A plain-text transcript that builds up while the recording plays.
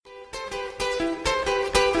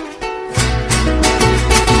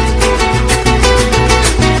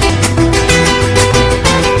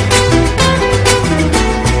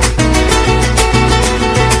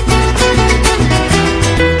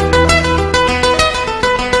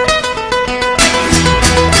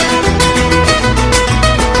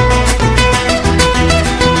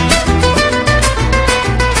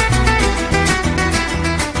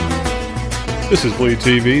This is Bleed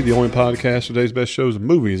TV, the only podcast for today's best shows and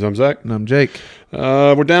movies. I'm Zach. And I'm Jake.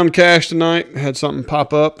 We're down cash tonight. Had something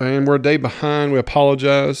pop up, and we're a day behind. We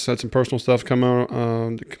apologize. Had some personal stuff come out.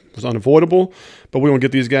 It was unavoidable, but we want to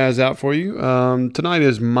get these guys out for you. Tonight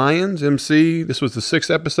is Mayans, MC. This was the 6th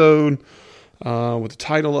episode with the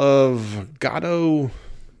title of Gato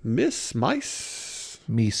Mice?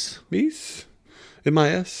 M-I-S?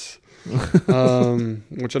 Which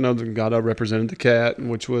I know that Gato represented the cat,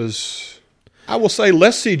 which was, I will say,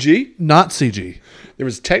 less CG. Not CG. There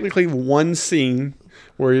was technically one scene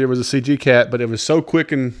where there was a CG cat, but it was so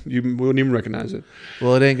quick and you wouldn't even recognize it.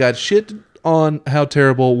 Well, it ain't got shit on how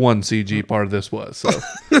terrible one CG part of this was. So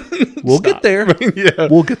we'll get there. Yeah,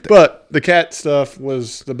 we'll get there. But the cat stuff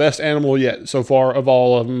was the best animal yet so far of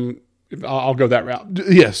all of them. I'll go that route.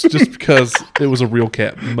 Yes, just because it was a real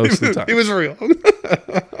cat most of the time. It was real.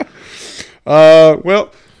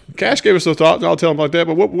 Well, Cash gave us those thoughts, and I'll tell him like that.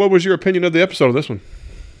 But what was your opinion of the episode of this one?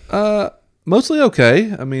 Mostly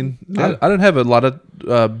okay. I mean, yeah. I didn't have a lot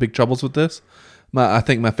of big troubles with this. I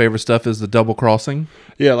think my favorite stuff is the double crossing.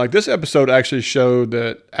 Yeah, like this episode actually showed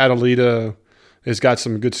that Adelita has got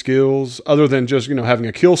some good skills. Other than just, having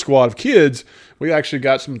a kill squad of kids, we actually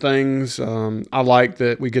got some things. I like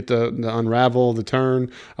that we get the unravel, the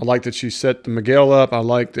turn. I like that she set the Miguel up. I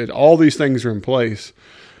like that all these things are in place.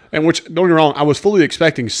 And which, don't get me wrong, I was fully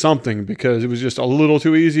expecting something because it was just a little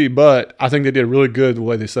too easy, but I think they did really good the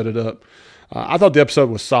way they set it up. I thought the episode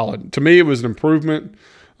was solid. To me, it was an improvement.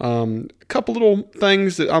 A couple little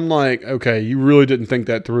things that I'm like, okay, you really didn't think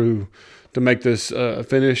that through to make this a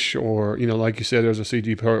finish, or, like you said, there's a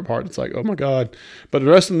CG part that's like, oh my God. But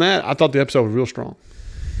the rest of that, I thought the episode was real strong.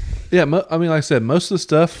 Yeah, I mean, like I said, most of the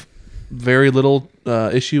stuff, very little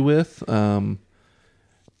issue with.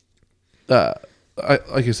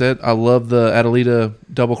 Like you said, I love the Adelita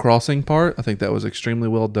double crossing part. I think that was extremely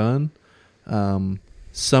well done.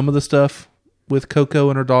 Some of the stuff with Coco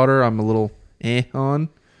and her daughter, I'm a little on.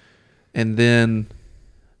 And then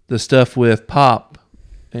the stuff with Pop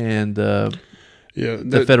and the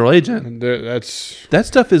federal agent. That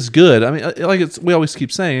stuff is good. I mean, we always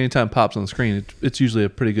keep saying, anytime Pop's on the screen, it's usually a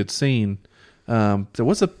pretty good scene. There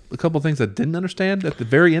was a couple of things I didn't understand at the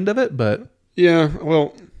very end of it, but yeah,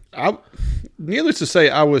 well, needless to say,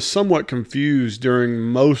 I was somewhat confused during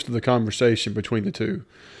most of the conversation between the two.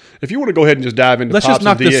 If you want to go ahead and just dive into let's Pops just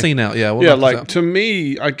knock and this scene out. Yeah, to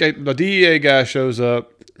me, the DEA guy shows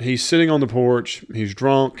up. He's sitting on the porch. He's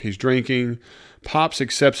drunk. He's drinking. Pops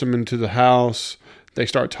accepts him into the house. They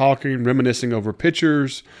start talking, reminiscing over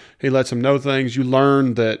pictures. He lets him know things. You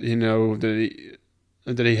learn that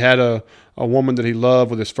that he had a woman that he loved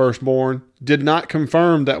with his firstborn. Did not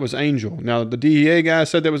confirm that was Angel. Now, the DEA guy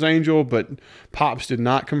said that was Angel, but Pops did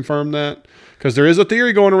not confirm that. Because there is a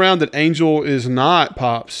theory going around that Angel is not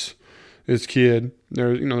Pops' kid.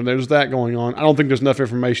 There's that going on. I don't think there's enough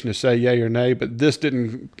information to say yay or nay, but this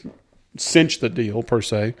didn't cinch the deal, per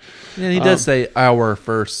se. Yeah, he does say our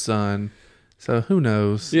first son. So who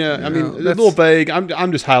knows? Yeah, it's a little vague.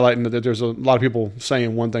 I'm just highlighting that there's a lot of people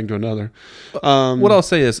saying one thing to another. What I'll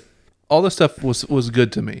say is, all this stuff was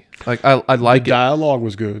good to me. Like I like the dialogue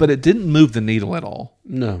was good, but it didn't move the needle at all.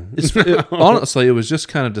 No, honestly, it was just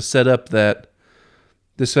kind of to set up that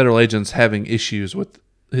this federal agent's having issues with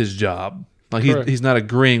his job. Like he's not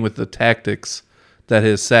agreeing with the tactics that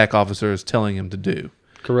his SAC officer is telling him to do.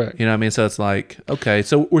 Correct. You know what I mean? So it's like, okay,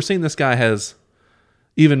 so we're seeing this guy has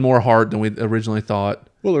even more heart than we originally thought.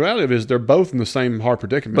 Well, the reality is they're both in the same hard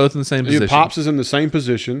predicament. Both in the same position. Pops is in the same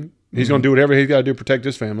position. He's going to do whatever he's got to do to protect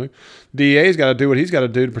his family. DA's got to do what he's got to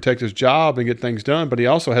do to protect his job and get things done, but he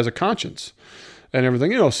also has a conscience and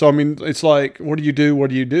everything else. So, it's like, what do you do? What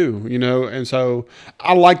do you do? And so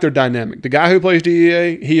I like their dynamic. The guy who plays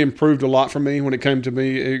DEA, he improved a lot for me when it came to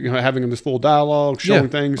me having this full dialogue, showing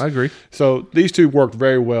things. I agree. So these two worked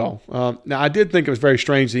very well. Now, I did think it was very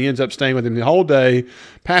strange that he ends up staying with him the whole day,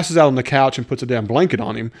 passes out on the couch and puts a damn blanket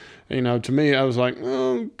on him. To me, I was like,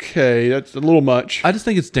 okay, that's a little much. I just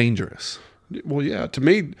think it's dangerous. Well, yeah, to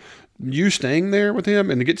me, you staying there with him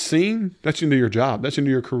and to get seen, that's into your job. That's into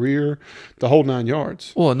your career, the whole 9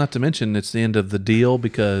 yards. Well, not to mention it's the end of the deal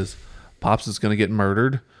because Pops is going to get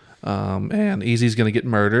murdered, and Easy's going to get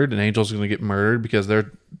murdered, and Angel's going to get murdered because they're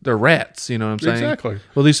rats. You know what I'm saying? Exactly.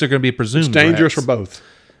 Well, at least they're going to be presumed It's dangerous rats. for both.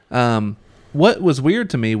 What was weird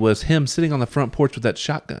to me was him sitting on the front porch with that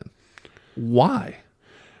shotgun. Why?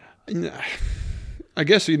 I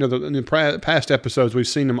guess, in the past episodes, we've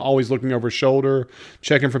seen him always looking over his shoulder,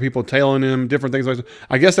 checking for people tailing him, different things like that.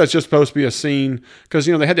 I guess that's just supposed to be a scene because,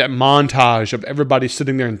 they had that montage of everybody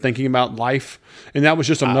sitting there and thinking about life, and that was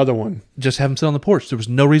just another one. Just have him sit on the porch. There was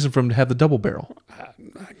no reason for him to have the double barrel.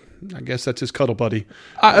 I guess that's his cuddle buddy.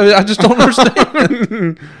 I just don't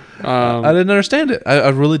understand. I didn't understand it. I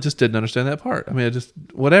really just didn't understand that part. I mean,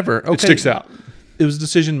 whatever. Okay. It sticks out. It was a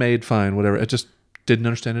decision made, fine, whatever. I just didn't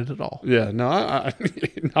understand it at all. Yeah, no,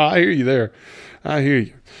 I hear you there. I hear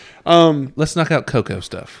you. Let's knock out Coco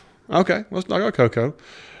stuff. Okay, let's knock out Coco.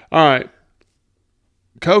 All right.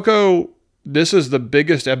 Coco, this is the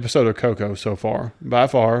biggest episode of Coco so far, by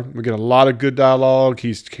far. We get a lot of good dialogue.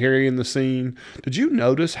 He's carrying the scene. Did you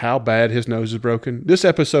notice how bad his nose is broken? This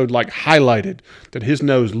episode highlighted that his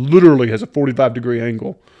nose literally has a 45-degree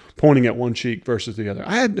angle pointing at one cheek versus the other.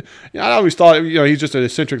 I always thought, he's just an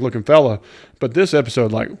eccentric looking fella, but this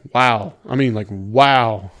episode, wow. I mean,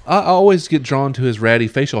 wow. I always get drawn to his ratty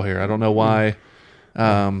facial hair. I don't know why.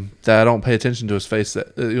 That I don't pay attention to his face,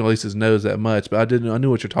 at least his nose, that much. But I knew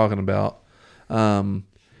what you're talking about.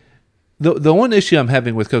 The one issue I'm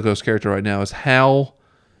having with Coco's character right now is how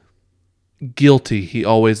guilty he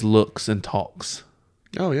always looks and talks.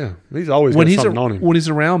 Oh yeah, he's always got something on him. When he's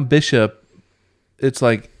around Bishop, it's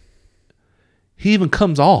like he even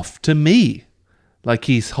comes off to me like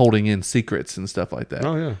he's holding in secrets and stuff like that.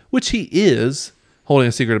 Oh yeah, which he is holding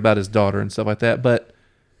a secret about his daughter and stuff like that. But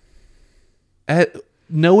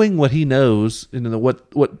knowing what he knows and what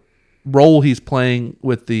role he's playing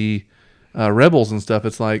with the rebels and stuff,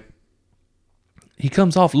 it's like he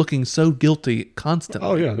comes off looking so guilty constantly.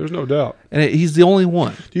 Oh yeah, there's no doubt. And he's the only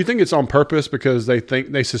one. Do you think it's on purpose because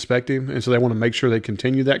they suspect him and so they want to make sure they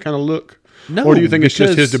continue that kind of look? No. Or do you think it's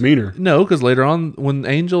just his demeanor? No, because later on when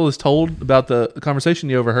Angel is told about the conversation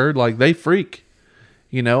you overheard, they freak.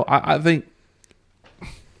 I think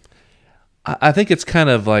it's kind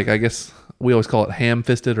of I guess we always call it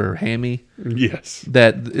ham-fisted or hammy. Yes.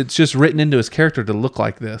 That it's just written into his character to look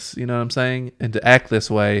like this, you know what I'm saying? And to act this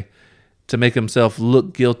way, to make himself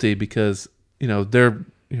look guilty because, they're,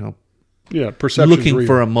 perception's looking real.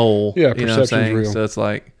 for a mole. Yeah, you know what I'm saying? real. So it's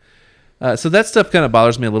so that stuff kind of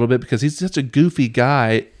bothers me a little bit because he's such a goofy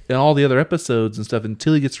guy in all the other episodes and stuff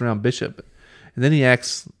until he gets around Bishop. And then he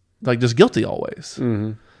acts just guilty always.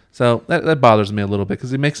 Mm-hmm. So that bothers me a little bit because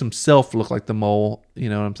he makes himself look like the mole. You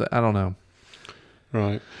know what I'm saying? I don't know.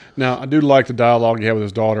 Right. Now, I do like the dialogue he had with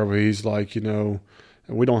his daughter where he's like,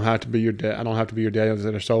 we don't have to be your dad. I don't have to be your dad,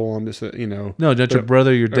 and so on. This, No, not your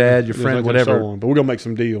brother, your dad, your friend, whatever. So on. But we're going to make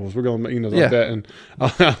some deals. We're going to, Yeah. like that. And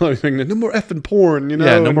I was thinking, no more effing porn,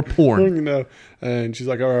 Yeah, no more porn. And she's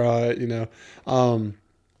like, all right,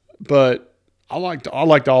 But I liked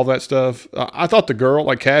all that stuff. I thought the girl,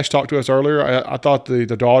 like Cash talked to us earlier, I thought the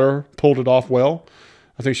daughter pulled it off well.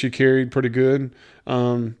 I think she carried pretty good.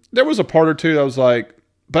 There was a part or two that was like,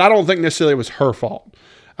 but I don't think necessarily it was her fault.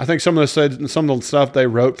 I think some of the stuff they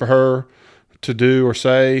wrote for her to do or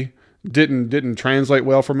say didn't translate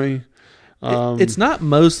well for me. It's not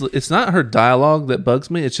her dialogue that bugs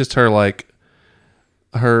me. It's just her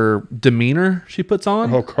her demeanor she puts on.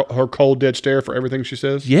 Her cold dead stare for everything she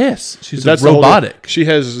says. Yes, she's robotic. She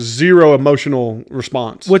has zero emotional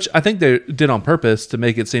response, which I think they did on purpose to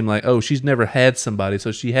make it seem like, oh, she's never had somebody,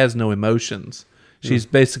 so she has no emotions. She's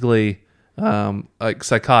basically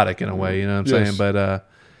psychotic in a way, you know what I'm saying? But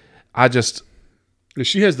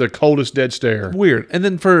she has the coldest dead stare. Weird. And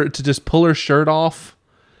then to just pull her shirt off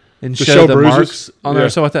and show the bruises, marks on there,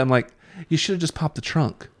 so like that, I'm like, you should have just popped the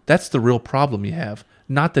trunk. That's the real problem you have.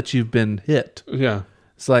 Not that you've been hit. Yeah.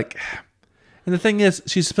 It's like, and the thing is,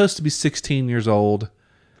 she's supposed to be 16 years old.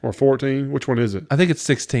 Or 14? Which one is it? I think it's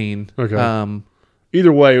 16. Okay.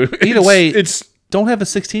 Either way, it's don't have a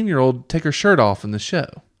 16-year-old take her shirt off in the show.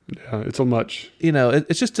 Yeah, it's a much.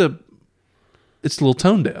 It's just it's a little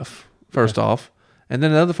tone deaf, first off. And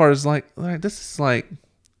then the other part is this is I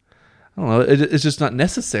don't know, it's just not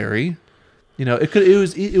necessary.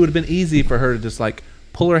 It would have been easy for her to just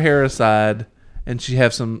pull her hair aside and she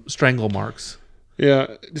have some strangle marks. Yeah,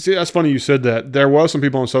 see, that's funny you said that. There was some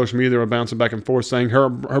people on social media that were bouncing back and forth saying her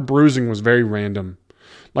bruising was very random,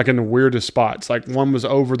 in the weirdest spots. One was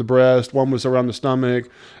over the breast, one was around the stomach.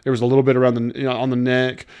 There was a little bit around on the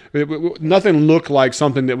neck. Nothing looked like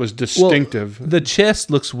something that was distinctive. Well, the chest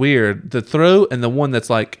looks weird. The throat and the one that's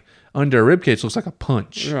under a ribcage looks like a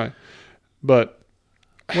punch. Right, but.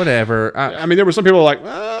 Whatever. I mean, there were some people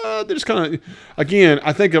they're just kind of, again,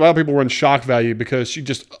 I think a lot of people were in shock value because she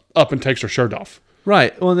just up and takes her shirt off.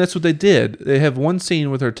 Right. Well, that's what they did. They have one scene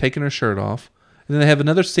with her taking her shirt off, and then they have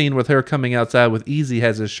another scene with her coming outside with Easy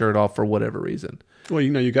has his shirt off for whatever reason. Well,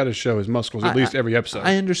 you got to show his muscles at least every episode.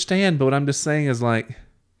 I understand, but what I'm just saying is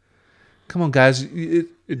come on, guys.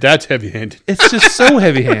 That's heavy-handed. It's just so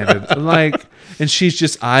heavy-handed. And she's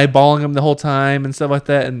just eyeballing him the whole time and stuff like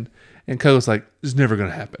that, and Coco's like, it's never going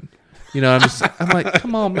to happen. I'm like,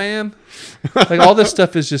 come on, man. Like all this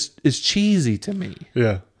stuff is cheesy to me.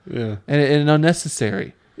 Yeah. And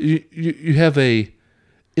unnecessary. You have a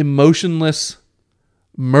emotionless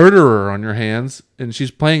murderer on your hands, and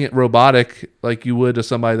she's playing it robotic like you would to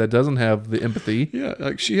somebody that doesn't have the empathy. Yeah,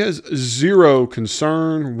 like she has zero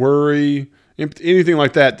concern, worry, anything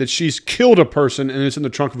like that she's killed a person and it's in the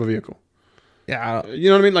trunk of a vehicle. Yeah. You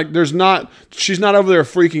know what I mean? Like she's not over there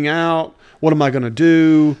freaking out. What am I going to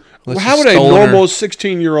do? Well, how would a normal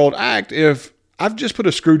 16-year-old act if I've just put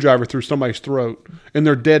a screwdriver through somebody's throat and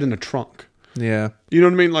they're dead in the trunk? Yeah. You know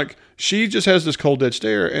what I mean? Like she just has this cold dead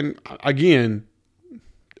stare. And again,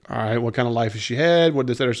 all right, what kind of life has she had? What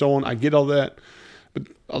this, that, or so on? I get all that. But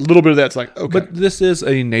a little bit of that's like, okay. But this is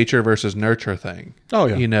a nature versus nurture thing. Oh,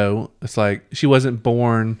 yeah. It's like she wasn't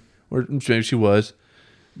born, or maybe she was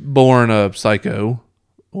born a psycho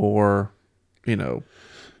or, a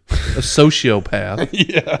sociopath.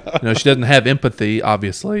 Yeah. She doesn't have empathy,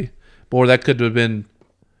 obviously. Or that could have been,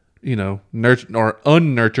 nurtured or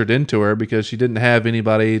unnurtured into her because she didn't have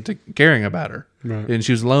anybody caring about her. Right. And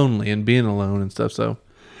she was lonely and being alone and stuff. So,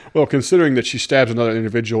 well, considering that she stabs another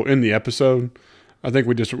individual in the episode, I think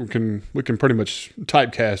we can pretty much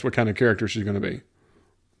typecast what kind of character she's going to be.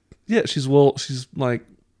 Yeah, she's like,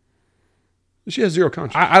 she has zero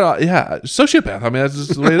conscience. Sociopath. I mean, that's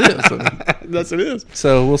just the way it is. So. That's what it is.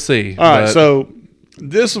 So we'll see. All right, so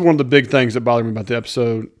this is one of the big things that bothered me about the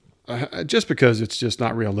episode, just because it's just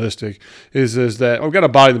not realistic, is that we've got a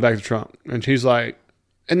body in the back of the trunk, and she's like,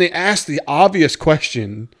 and they ask the obvious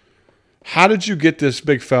question, how did you get this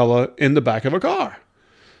big fella in the back of a car?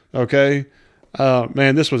 Okay.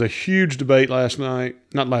 Man, this was a huge debate last night.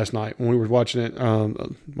 Not last night when we were watching it.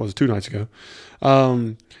 Was it 2 nights ago?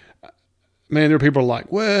 Man, there were people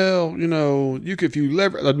like, well, if you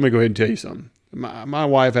lever. Let me go ahead and tell you something. My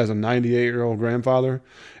wife has a 98-year-old grandfather,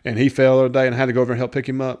 and he fell the other day, and I had to go over and help pick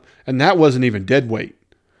him up, and that wasn't even dead weight.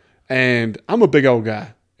 And I'm a big old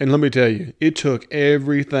guy, and let me tell you, it took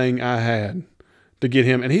everything I had to get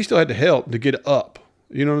him, and he still had to help to get up.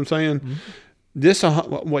 You know what I'm saying? Mm-hmm. This,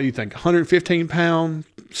 what do you think, 115-pound,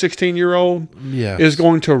 16-year-old is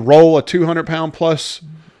going to roll a 200-pound plus,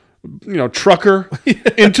 trucker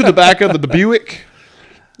into the back of the Buick?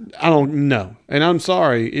 I don't know. And I'm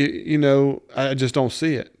sorry, I just don't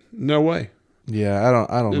see it. No way. Yeah, I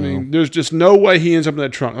don't know. I mean, there's just no way he ends up in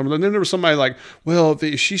that trunk. I mean, then there was somebody like, well,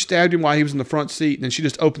 if she stabbed him while he was in the front seat, and then she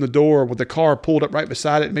just opened the door with the car pulled up right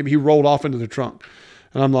beside it, maybe he rolled off into the trunk.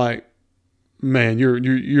 And I'm like, man,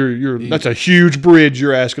 you're that's a huge bridge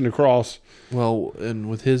you're asking to cross. Well, and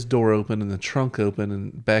with his door open and the trunk open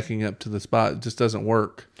and backing up to the spot, it just doesn't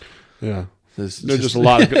work. Yeah. There's just a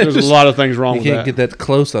lot of things wrong with that. You can't get that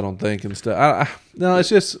close, I don't think, and stuff. No, it's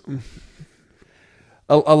just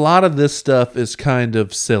a lot of this stuff is kind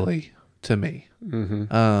of silly to me.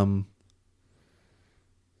 Mm-hmm.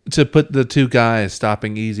 To put the two guys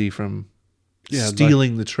stopping Easy from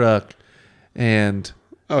stealing the truck and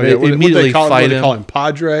they immediately fight him. Call him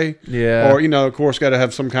Padre? Yeah. Or, of course, got to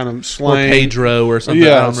have some kind of slang. Or Pedro or something.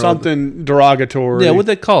 Yeah, something derogatory. Yeah, what'd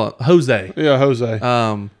they call it? Jose. Yeah,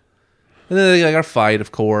 Jose. And then they got a fight,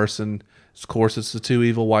 of course, and of course it's the two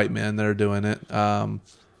evil white men that are doing it. And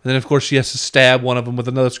then, of course, she has to stab one of them with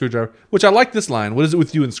another screwdriver, which I like this line. What is it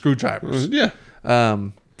with you and screwdrivers? Yeah.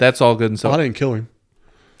 That's all good and so. I didn't kill him.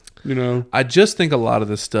 I just think a lot of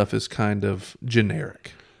this stuff is kind of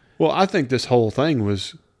generic. Well, I think this whole thing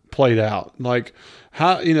was played out. Like,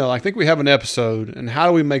 how, I think we have an episode, and how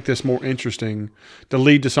do we make this more interesting to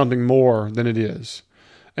lead to something more than it is?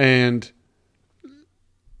 And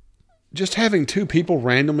just having two people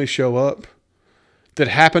randomly show up that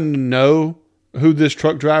happen to know who this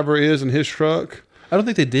truck driver is in his truck. I don't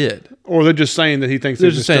think they did. Or they're just saying that he thinks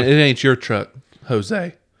they're just saying it ain't your truck,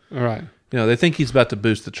 Jose. All right. They think he's about to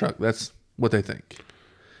boost the truck. That's what they think.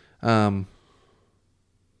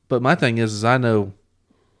 But my thing is I know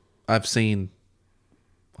I've seen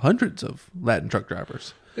hundreds of Latin truck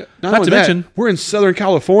drivers. Yeah. Not to mention, we're in Southern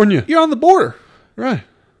California. You're on the border. Right.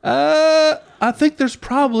 I think there's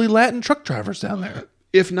probably Latin truck drivers down there.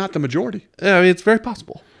 If not the majority. Yeah, I mean, it's very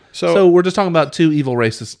possible. So we're just talking about two evil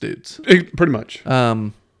racist dudes. Pretty much.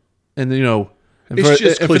 And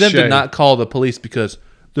it's for them to not call the police because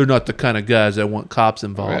they're not the kind of guys that want cops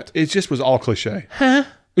involved. Right. It just was all cliche. Huh?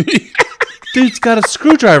 Dude's got a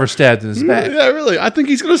screwdriver stabbed in his back. Yeah, really. I think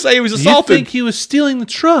he's going to say he was assaulted. You think he was stealing the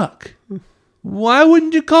truck? Why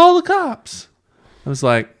wouldn't you call the cops? I was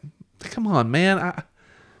like, come on, man.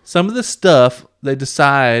 Some of the stuff they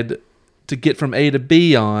decide to get from A to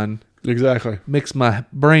B on exactly makes my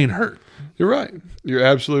brain hurt. You're right. You're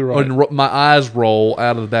absolutely right. Or my eyes roll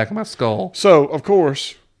out of the back of my skull. So, of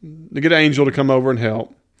course, They get Angel to come over and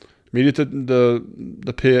help. Meet at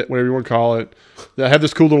the pit, whatever you want to call it. They have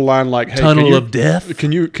this cool little line like, "Hey, Tunnel of Death.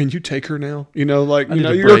 Can you take her now? Like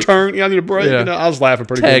your break. turn. I need a break." Yeah. I was laughing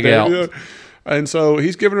pretty Tag good. out. There. And so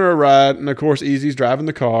he's giving her a ride, and of course, Easy's driving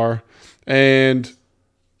the car, and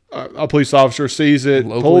a police officer sees it,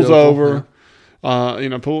 pulls over.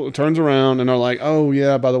 Turns around, and they're like, "Oh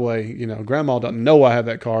yeah, by the way, Grandma doesn't know I have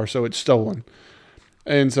that car, so it's stolen."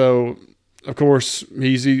 And so, of course,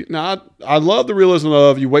 Easy. Now, I love the realism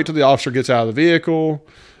of you wait till the officer gets out of the vehicle,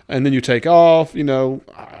 and then you take off.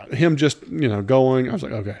 Him just going. I was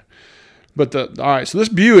like, okay. But all right, so this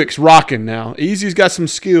Buick's rocking now. Easy's got some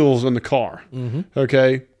skills in the car. Mm-hmm.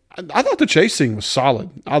 Okay, I thought the chase scene was solid.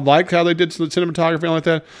 I liked how they did the cinematography and like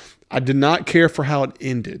that. I did not care for how it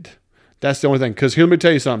ended. That's the only thing. Because let me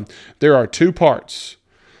tell you something. There are two parts.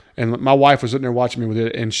 And my wife was sitting there watching me with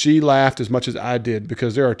it, and she laughed as much as I did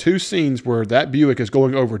because there are two scenes where that Buick is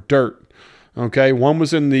going over dirt. Okay, one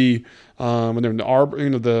was in the when they're in the arbor,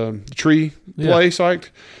 the tree place.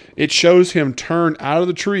 Like, it shows him turn out of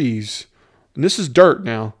the trees, and this is dirt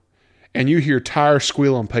now, and you hear tires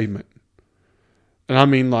squeal on pavement, and I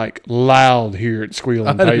mean like loud. Hear it squeal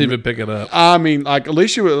on pavement. I didn't even pick it up. I mean, like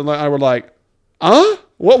Alicia and I were like, "Huh?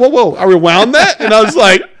 Whoa! I rewound that," and I was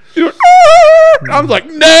like. I was like,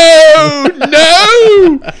 no,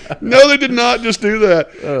 they did not just do that.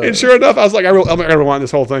 And sure enough, I was like, I'm going to rewind this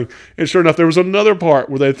whole thing. And sure enough, there was another part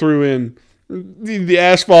where they threw in the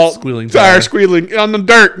asphalt tire squealing on the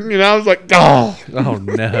dirt. I was like, oh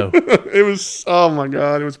no. It was, oh my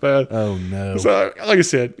God, it was bad. Oh no. So, like I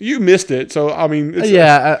said, you missed it. So, I mean, it's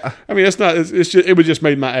just, it would just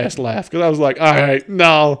made my ass laugh because I was like, all right,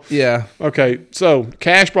 no. Yeah. Okay, so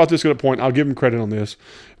Cash brought this good point. I'll give him credit on this.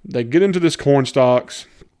 They get into this corn stalks.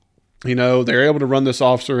 They're able to run this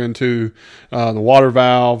officer into the water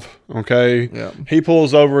valve. Okay. Yeah. He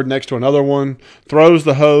pulls over next to another one, throws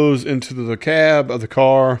the hose into the cab of the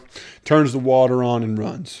car, turns the water on, and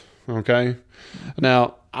runs. Okay.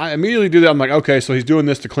 Now, I immediately do that. I'm like, okay, so he's doing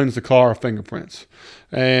this to cleanse the car of fingerprints.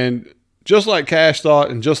 And just like Cash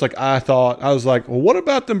thought and just like I thought, I was like, well, what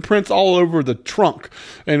about them prints all over the trunk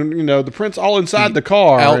and, the prints all inside the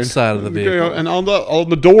car. Outside of the vehicle. And on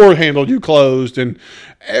the door handle you closed and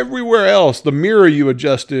everywhere else, the mirror you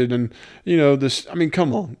adjusted and, this, I mean,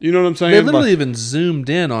 come on. You know what I'm saying? They literally even zoomed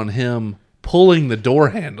in on him pulling the door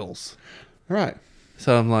handles. Right.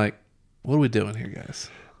 So I'm like, what are we doing here, guys?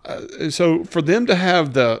 So for them to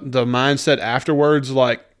have the mindset afterwards,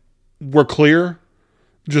 like, we're clear,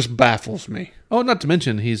 just baffles me. Oh, not to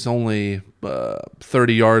mention he's only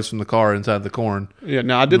 30 yards from the car inside the corn. Yeah,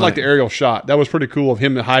 now I did like the aerial shot. That was pretty cool of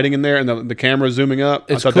him hiding in there and the camera zooming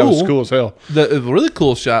up. It's I thought that was cool as hell. The really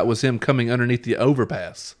cool shot was him coming underneath the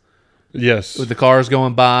overpass. Yes. With the cars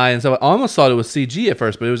going by and stuff. I almost thought it was CG at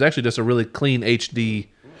first, but it was actually just a really clean HD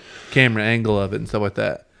camera angle of it and stuff like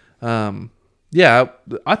that. Yeah,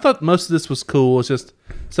 I thought most of this was cool. It's just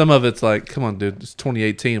some of it's like, come on, dude, it's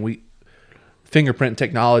 2018. Fingerprint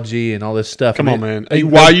technology and all this stuff. Come on, man.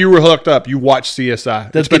 While you were hooked up, you watched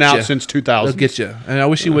CSI. It's been out since 2000. They'll get you. And I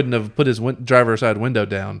wish he wouldn't have put his driver's side window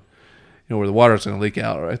down, where the water's going to leak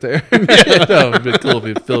out right there. That would have been cool if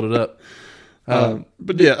he filled it up.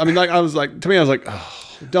 But yeah, I mean, like I was like,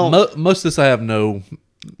 oh, don't. Most of this I have no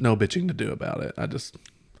bitching to do about it. I just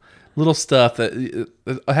little stuff that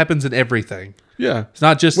happens in everything. Yeah, it's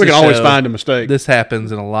not just we can always find a mistake. This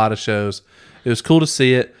happens in a lot of shows. It was cool to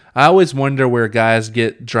see it. I always wonder where guys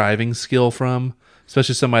get driving skill from,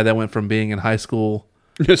 especially somebody that went from being in high school,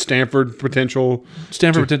 Stanford potential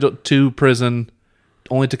to prison,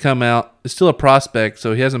 only to come out. It's still a prospect,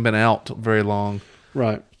 so he hasn't been out very long.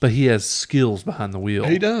 Right. But he has skills behind the wheel.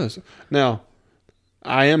 He does. Now,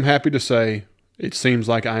 I am happy to say it seems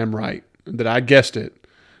like I am right, that I guessed it,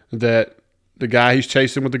 that the guy he's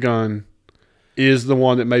chasing with the gun is the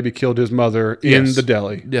one that maybe killed his mother in the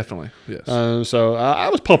deli. Definitely, yes. So I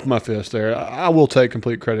was pumping my fist there. I will take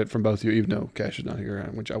complete credit from both of you, even though Cash is not here,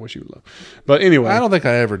 which I wish you would love. But anyway. I don't think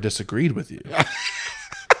I ever disagreed with you.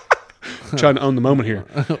 Trying to own the moment here.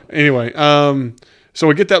 Anyway, so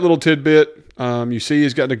we get that little tidbit. You see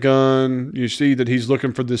he's got a gun. You see that he's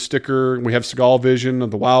looking for this sticker. We have Seagal vision of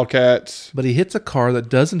the Wildcats. But he hits a car that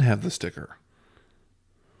doesn't have the sticker.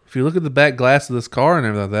 If you look at the back glass of this car and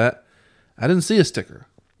everything like that, I didn't see a sticker.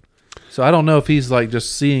 So I don't know if he's like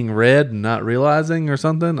just seeing red and not realizing or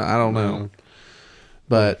something. I don't know.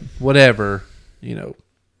 But whatever,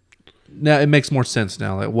 Now it makes more sense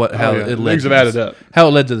now. Like how it led. Things have added up. How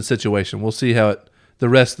it led to the situation. We'll see how the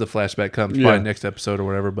rest of the flashback comes probably next episode or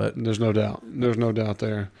whatever. But there's no doubt. There's no doubt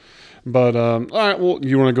there. But all right. Well,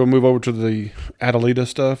 you want to go move over to the Adelita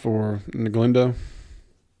stuff or the Glendo?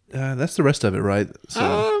 That's the rest of it, right? So,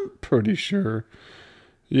 I'm pretty sure.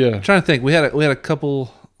 Yeah. I'm trying to think. We had a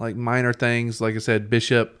couple like minor things. Like I said,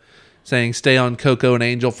 Bishop saying stay on Coco and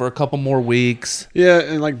Angel for a couple more weeks. Yeah,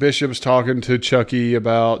 and like Bishop's talking to Chucky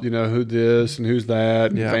about, who this and who's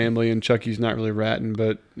that and family, and Chucky's not really ratting,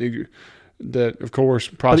 but that of course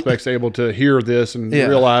Prospect's able to hear this and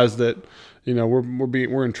realize that,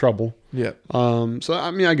 we're in trouble. Yeah. So I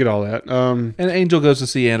mean I get all that. And Angel goes to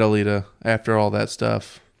see Aunt Alita after all that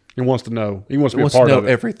stuff. He wants to know. He wants to be a part of it.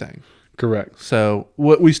 Everything. Correct. So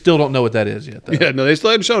we still don't know what that is yet, though. Yeah, no, they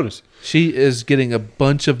still haven't shown us. She is getting a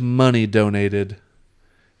bunch of money donated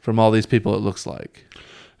from all these people, it looks like.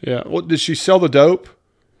 Yeah. Well, did she sell the dope?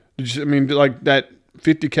 Like that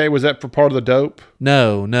 $50K, was that for part of the dope?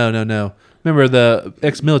 No. Remember, the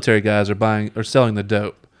ex-military guys are selling the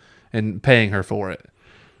dope and paying her for it.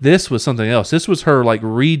 This was something else. This was her like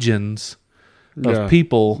regions of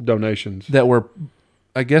people donations that were,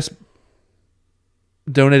 I guess,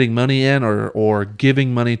 donating money in or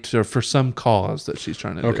giving money for some cause that she's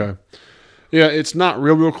trying to do. Okay. Yeah, it's not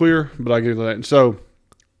real clear, but I get that. And so,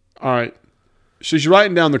 all right, she's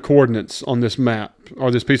writing down the coordinates on this map or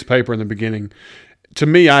this piece of paper in the beginning. To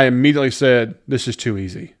me, I immediately said, this is too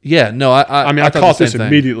easy. Yeah, no, I caught this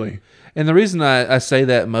immediately. And the reason I say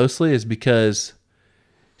that mostly is because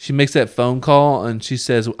she makes that phone call and she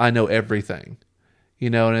says, I know everything.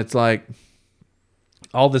 And it's like,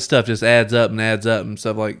 all this stuff just adds up and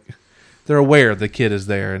stuff. Like, they're aware the kid is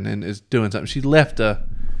there and is doing something. She left a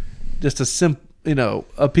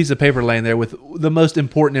piece of paper laying there with the most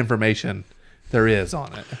important information there is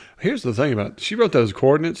on it. Here's the thing about it. She wrote those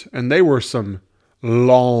coordinates, and they were some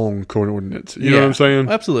long coordinates. You know what I'm saying?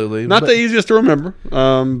 Absolutely. Not the easiest to remember,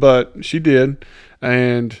 but she did.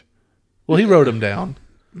 And well, he wrote them down.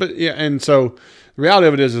 But yeah, and so the reality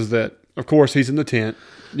of it is that, of course, he's in the tent.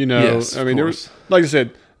 Yes, there was, like I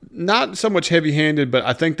said, not so much heavy-handed, but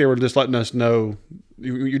I think they were just letting us know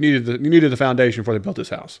you needed the foundation before they built this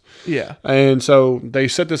house. Yeah. And so they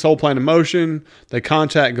set this whole plan in motion. They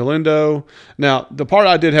contact Galindo. Now, the part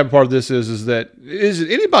I did have a part of this is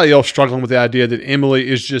anybody else struggling with the idea that Emily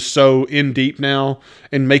is just so in deep now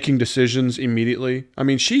and making decisions immediately? I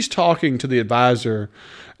mean, she's talking to the advisor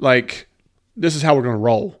like, this is how we're going to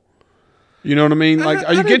roll. You know what I mean? Like,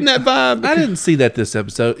 are you getting that vibe? I didn't see that this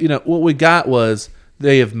episode. What we got was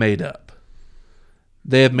they have made up.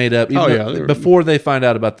 They have made up. Before they find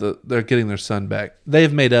out about they're getting their son back, they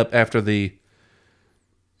have made up after the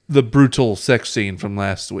brutal sex scene from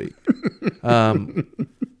last week. That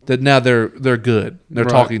now they're good. They're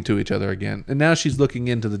talking to each other again, and now she's looking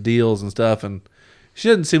into the deals and stuff. And she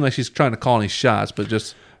doesn't seem like she's trying to call any shots, but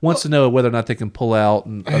just wants to know whether or not they can pull out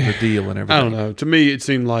of the deal and everything. I don't know. To me, it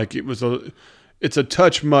seemed like it's a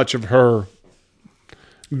touch much of her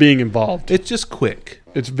being involved. It's just quick.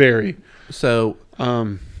 It's very. So,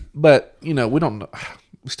 but we don't know.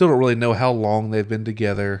 We still don't really know how long they've been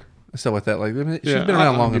together and stuff like that. Like, she's been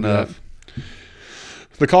around long enough.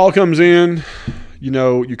 The call comes in.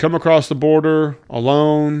 You come across the border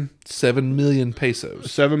alone. 7 million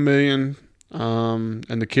pesos. 7 million.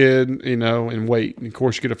 And the kid, and wait. And of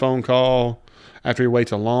course, you get a phone call after he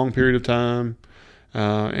waits a long period of time,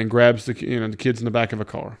 and grabs the kid's in the back of a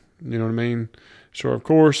car. You know what I mean? So of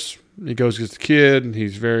course he goes gets the kid, and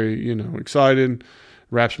he's very excited.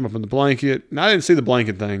 Wraps him up in the blanket. And I didn't see the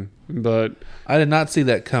blanket thing, but I did not see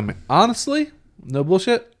that coming. Honestly, no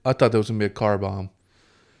bullshit. I thought there was gonna be a car bomb.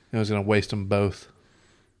 It was gonna waste them both,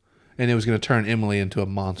 and it was gonna turn Emily into a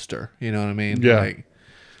monster. You know what I mean? Yeah. Like,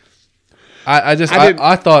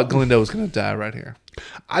 I thought Galindo was going to die right here.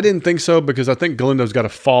 I didn't think so, because I think Galindo's got to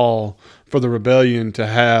fall for the rebellion to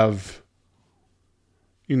have,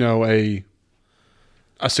 a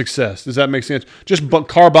success. Does that make sense? Just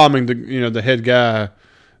car bombing the head guy,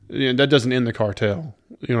 that doesn't end the cartel.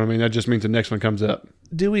 You know what I mean? That just means the next one comes up.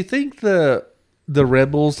 Do we think the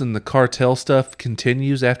rebels and the cartel stuff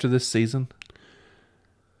continues after this season?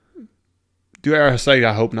 Do I say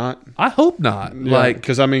I hope not? I hope not. Yeah,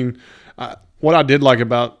 because what I did like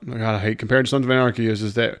about, God, I hate compared to Sons of Anarchy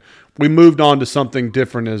is that we moved on to something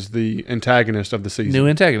different as the antagonist of the season. New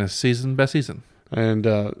antagonist, season by season. And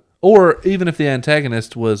or even if the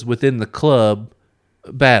antagonist was within the club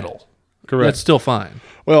battle. Correct. That's still fine.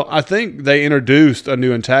 Well, I think they introduced a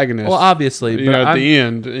new antagonist. Well, obviously. But at the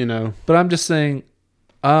end, But I'm just saying,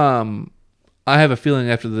 I have a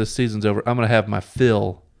feeling after this season's over, I'm going to have my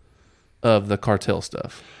fill of the cartel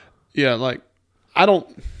stuff. Yeah, like, I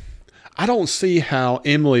don't see how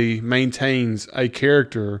Emily maintains a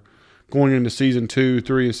character going into season 2,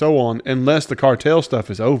 3, and so on, unless the cartel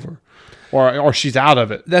stuff is over, or she's out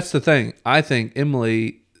of it. That's the thing. I think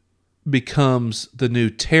Emily becomes the new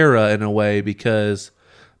Tara in a way, because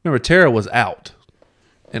remember, Tara was out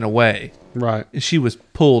in a way. Right. And she was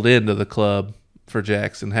pulled into the club for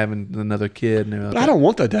Jackson having another kid. And but I don't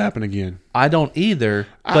want that to happen again. I don't either.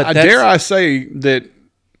 But dare I say that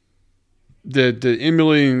the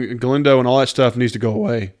Emily and Galindo and all that stuff needs to go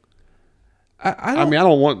away. I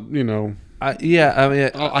don't want,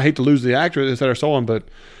 I hate to lose the actress that are so on, but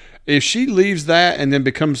if she leaves that and then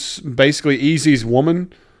becomes basically Easy's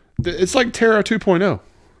woman, it's like Tara 2.0.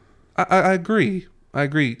 I agree. I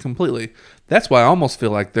agree completely. That's why I almost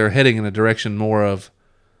feel like they're heading in a direction more of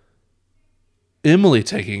Emily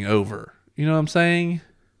taking over. You know what I'm saying?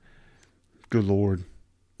 Good Lord.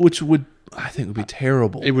 Which I think would be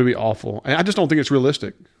terrible. It would be awful. And I just don't think it's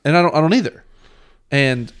realistic. And I don't either.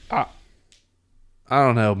 And I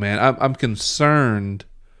don't know, man. I'm concerned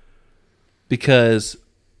because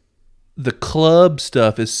the club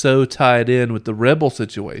stuff is so tied in with the Rebel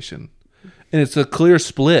situation. And it's a clear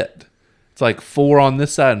split. It's like 4 on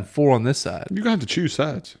this side and 4 on this side. You're going to have to choose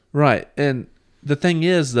sides. Right. And the thing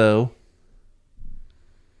is, though,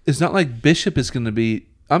 it's not like Bishop is going to be...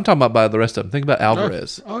 I'm talking about by the rest of them. Think about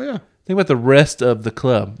Alvarez. Oh, yeah. Think about the rest of the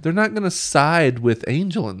club. They're not going to side with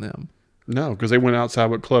Angel and them. No, because they went outside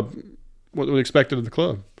what was expected of the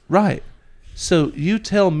club. Right. So you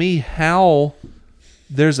tell me how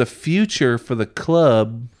there's a future for the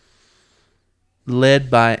club led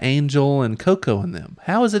by Angel and Coco and them.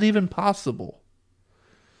 How is it even possible?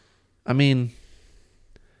 I mean,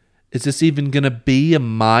 is this even going to be a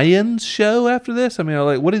Mayans show after this? I mean,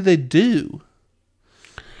 like, what do they do?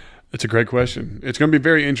 It's a great question. It's going to be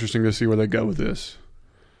very interesting to see where they go with this.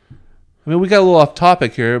 I mean, we got a little off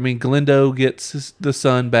topic here. I mean, Galindo gets the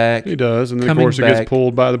son back. He does. And then, of course, he gets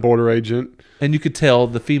pulled by the border agent. And you could tell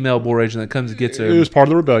the female border agent that comes and gets him. It was part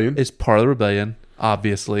of the rebellion. It's part of the rebellion,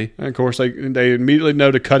 obviously. And, of course, they immediately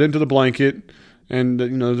know to cut into the blanket. And,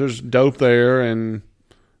 there's dope there. And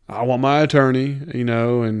I want my attorney,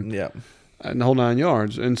 and, yeah. And the whole 9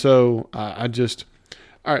 yards. And so I just...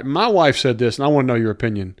 All right, my wife said this, and I want to know your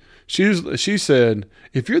opinion. She said,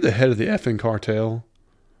 if you're the head of the effing cartel,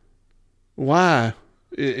 why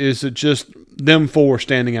is it just them 4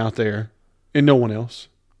 standing out there and no one else?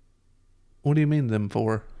 What do you mean them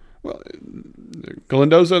 4? Well,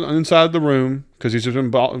 Galindo's inside the room because he's just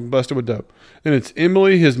been busted with dope. And it's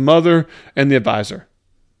Emily, his mother, and the advisor.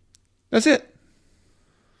 That's it.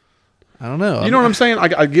 I don't know. You know what I'm saying?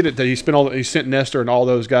 I get it that he sent Nestor and all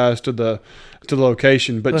those guys to the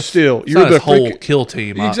location, but still, you're the whole kill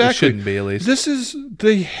team. Exactly. It shouldn't be, at least. This is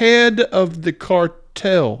the head of the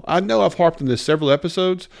cartel. I know I've harped on this several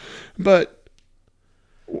episodes, but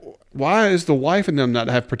why is the wife and them not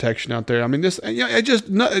have protection out there? I mean,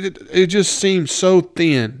 it just seems so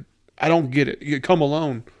thin. I don't get it. You come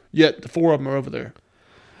alone, yet the 4 of them are over there.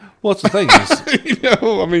 Well, that's the thing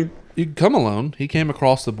is, you can come alone. He came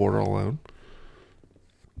across the border alone.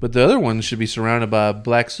 But the other ones should be surrounded by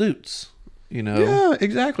black suits, Yeah,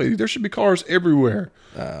 exactly. There should be cars everywhere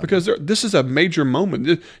because this is a major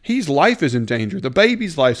moment. His life is in danger. The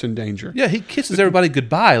baby's life's in danger. Yeah, he kisses everybody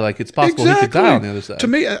goodbye like it's possible he could die on the other side. To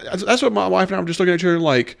me, that's what my wife and I were just looking at each other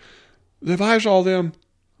like, the advisor, all them.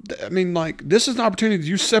 I mean, like, this is an opportunity.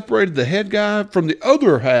 You separated the head guy from the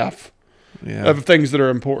other half. Yeah. Of things that are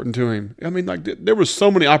important to him. I mean, like, there was so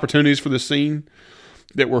many opportunities for this scene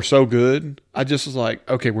that were so good. I just was like,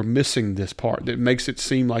 okay, we're missing this part that makes it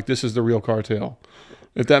seem like this is the real cartel,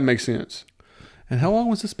 if that makes sense. And how long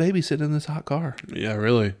was this baby sitting in this hot car? Yeah,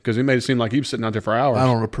 really, because he made it seem like he was sitting out there for hours. I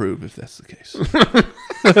don't approve if that's the case.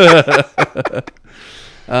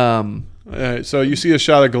 So you see a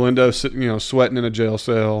shot of Galindo sitting, sweating in a jail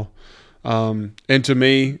cell, and to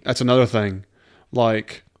me, that's another thing,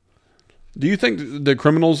 like. Do you think the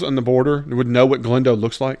criminals on the border would know what Galindo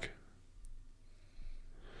looks like?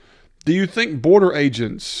 Do you think border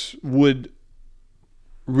agents would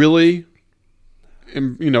really,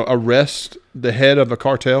 arrest the head of a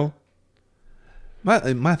cartel? My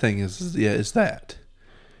thing is you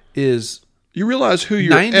realize who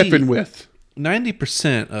you're effing with?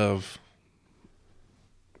 90% of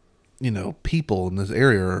people in this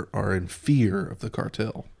area are in fear of the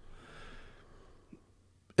cartel.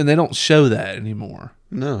 And they don't show that anymore.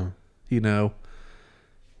 No. He's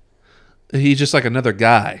just like another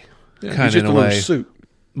guy, kind of in a way. Suit.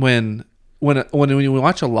 When you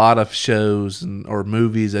watch a lot of shows or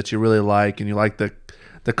movies that you really like, and you like the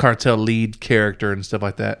cartel lead character and stuff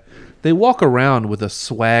like that, they walk around with a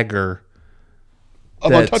swagger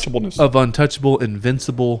of untouchableness, of untouchable,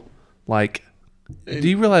 invincible. Like, do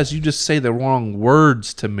you realize you just say the wrong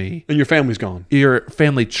words to me, and your family's gone? Your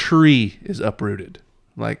family tree is uprooted.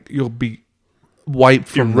 Like, you'll be wiped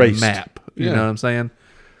from Erased. the map. You Yeah. know what I'm saying?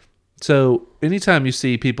 So anytime you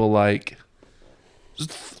see people like,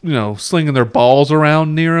 slinging their balls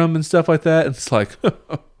around near them and stuff like that, it's like,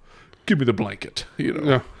 give me the blanket,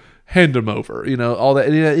 Yeah. hand them over, all that,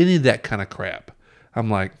 any of that kind of crap. I'm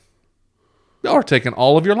like, y'all are taking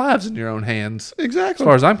all of your lives in your own hands, Exactly. as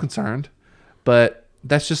far as I'm concerned. But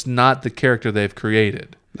that's just not the character they've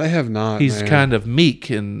created. They have not. He's man. kind of meek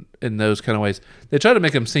in those kind of ways. They try to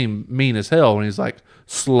make him seem mean as hell when he's like,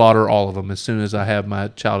 slaughter all of them as soon as I have my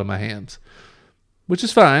child in my hands, which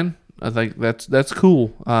is fine. I think that's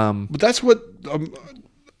cool. But that's what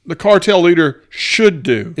the cartel leader should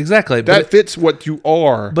do. Exactly. That fits what you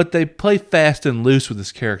are. But they play fast and loose with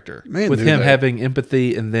this character, Man, with do him they. having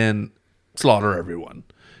empathy and then slaughter everyone.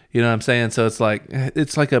 You know what I'm saying? So it's like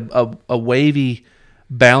a wavy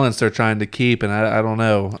balance they're trying to keep, and I don't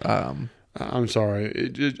know. I'm sorry.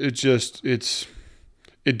 It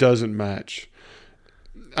doesn't match.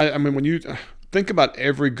 I mean, when you think about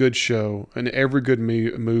every good show and every good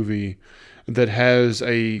movie that has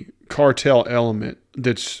a cartel element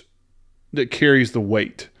that carries the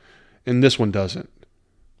weight, and this one doesn't.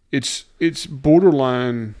 It's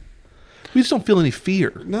borderline. We just don't feel any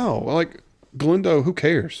fear. No, like Galindo, who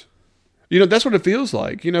cares? That's what it feels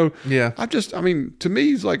like. Yeah. I mean, to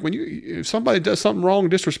me, it's like if somebody does something wrong,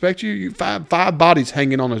 disrespect you, five bodies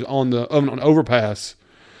hanging on an overpass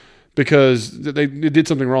because they did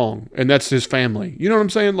something wrong, and that's his family. You know what I'm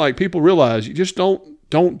saying? Like, people realize you just don't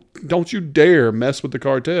you dare mess with the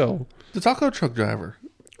cartel. The taco truck driver,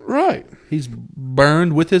 Right? he's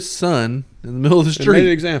burned with his son in the middle of the And made an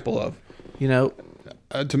street. example of.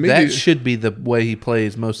 To me, That should be the way he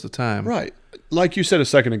plays most of the time. right. Like you said a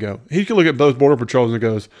second ago, he could look at both border patrols and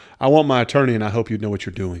goes, "I want my attorney, and I hope you know what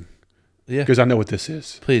you're doing Yeah. because I know what this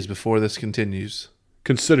is. Please, before this continues,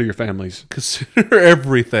 Consider your families consider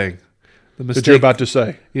everything. The mistake that you're about to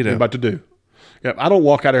say, you know. you're about to do. Yeah, I don't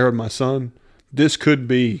walk out of here with my son. This could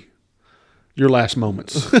be your last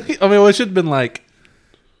moments. I mean, it should have been like,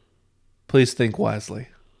 please think wisely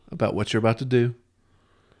about what you're about to do.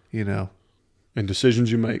 And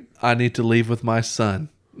decisions you make. I need to leave with my son.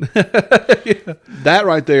 That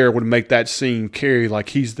right there would make that scene carry like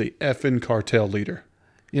he's the effing cartel leader.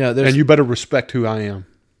 And you better respect who I am.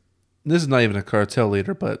 This is not even a cartel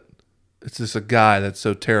leader, but it's just a guy that's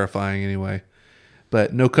so terrifying anyway.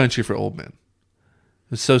 But No Country for Old Men.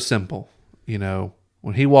 It's so simple.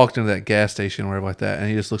 When he walked into that gas station or whatever like that, and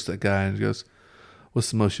he just looks at that guy and goes, "What's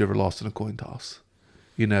the most you ever lost in a coin toss?"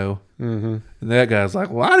 Mm-hmm. And that guy's like,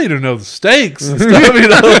 "Well, I need to know the stakes and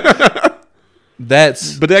stuff."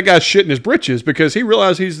 But that guy's shitting his britches because he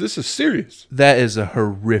realized this is serious. That is a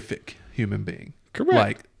horrific human being. Correct.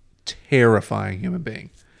 Like, terrifying human being.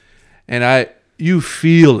 And you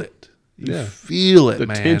feel it. You feel it, The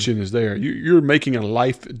man. tension is there. You're making a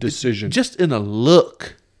life decision. Just in a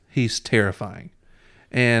look, he's terrifying.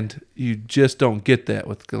 And you just don't get that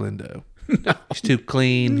with Galindo. No. He's too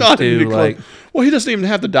clean. Not he's even too, close. Well, he doesn't even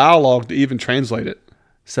have the dialogue to even translate it.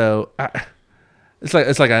 So, it's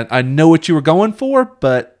like I know what you were going for,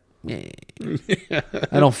 but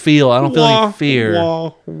I don't feel any fear.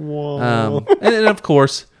 And of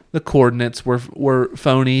course, the coordinates were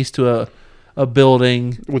phonies to a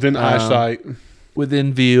building Within eyesight.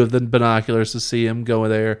 within view of the binoculars to see him go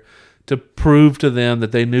there to prove to them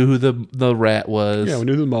that they knew who the rat was. Yeah, we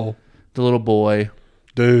knew the mole. The little boy.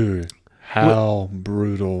 Dude, how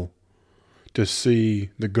brutal to see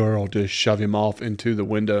the girl just shove him off into the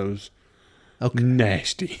windows. Okay.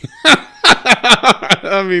 Nasty.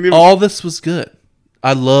 I mean, All this was good.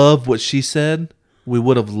 I love what she said. We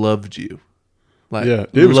would have loved you. Like, yeah,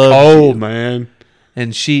 it was loved cold, you. man.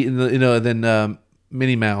 And she, then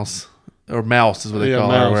Minnie Mouse, or Mouse is what they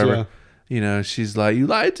call her, or Mouse, whatever. She's like, "You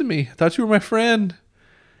lied to me. I thought you were my friend."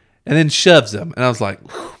 And then shoves him. And I was like,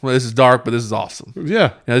 well, this is dark, but this is awesome.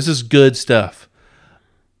 Yeah. This is good stuff.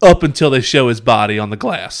 Up until they show his body on the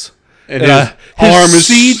glass. And his arm is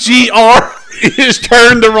CGR is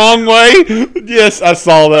turned the wrong way. Yes, I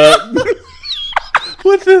saw that.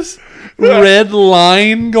 with this red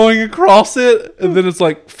line going across it. And then it's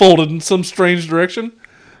like folded in some strange direction.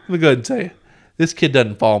 Let me go ahead and tell you. This kid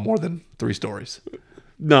doesn't fall more than 3 stories.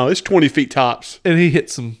 No, it's 20 feet tops. And he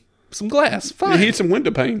hit some glass. Fine. He hit some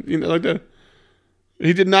window pane, like that.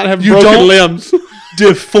 He did not have You broken don't limbs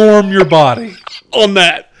deform your body on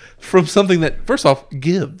that. from something that, first off,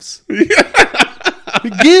 gives.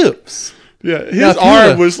 It gives. Yeah, his Now, if you arm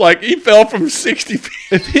would've- was like he fell from 60 feet.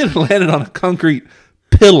 If he had landed on a concrete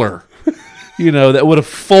pillar, that would have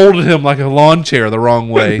folded him like a lawn chair the wrong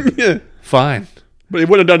way. Yeah, Fine. but he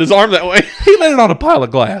wouldn't have done his arm that way. He landed on a pile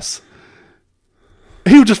of glass.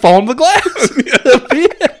 he would just fall on the glass.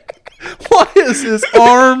 Why is his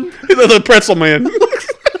arm? The pretzel man.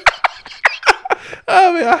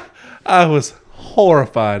 I mean, I was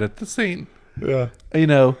horrified at the scene. Yeah. You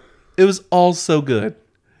know, it was all so good.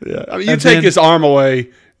 Yeah. I mean, you take his arm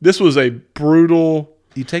away. This was a brutal.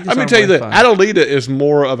 You take his I'm arm going to tell you away, that Adelita is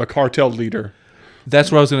more of a cartel leader.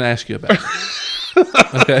 That's what I was going to ask you about.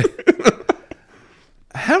 Okay.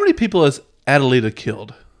 How many people has Adelita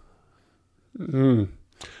killed? I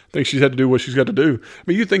think she's had to do what she's got to do. I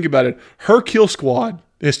mean, you think about it. Her kill squad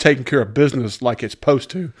is taking care of business like it's supposed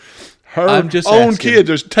to. Her own kid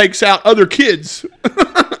just takes out other kids.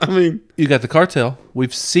 I mean, you got the cartel.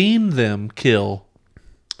 We've seen them kill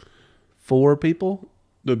 4 people.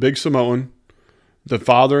 The big Samoan, the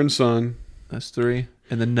father and son. That's 3.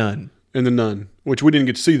 And the nun. And the nun, which we didn't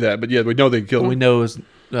get to see that, but yeah, we know they killed him. We know his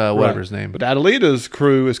whatever his name. But Adelita's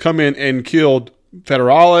crew has come in and killed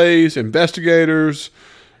federales, investigators.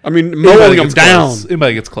 I mean, mowing them down.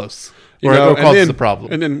 Anybody gets close. Or causes the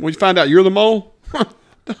problem. And then we find out you're the mole.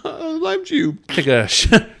 I loved you. Take a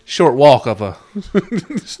short walk up or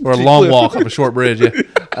a long walk up a short bridge.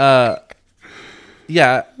 Yeah.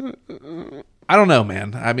 Yeah. I don't know,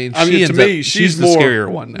 man. I mean, she's the scarier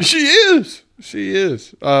one now. She is. She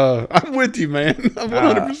is. I'm with you, man. I'm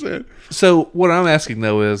 100%. So what I'm asking,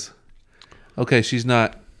 though, is, okay, she's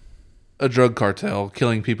not a drug cartel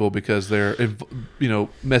killing people because they're,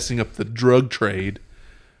 messing up the drug trade,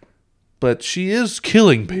 but she is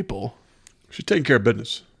killing people. She's taking care of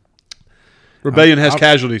business. Rebellion has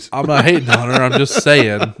casualties. I'm not hating on her. I'm just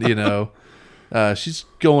saying, she's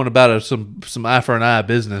going about some eye for an eye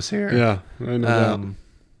business here. Yeah, I know that.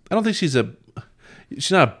 I don't think she's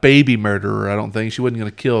not a baby murderer. I don't think she wasn't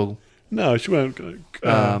going to kill. No, she wasn't going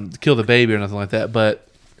to kill the baby or nothing like that. But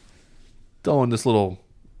throwing this little,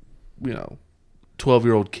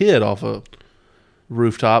 12-year-old kid off a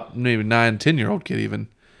rooftop, maybe 9, 10-year-old kid even.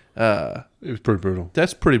 It was pretty brutal.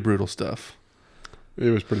 That's pretty brutal stuff. It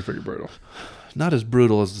was pretty freaking brutal. Not as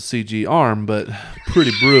brutal as the CG arm, but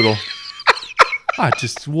pretty brutal.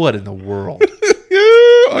 What in the world?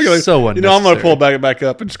 So unnecessary. I'm going to pull back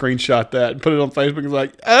up and screenshot that and put it on Facebook. It's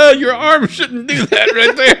like, your arm shouldn't do that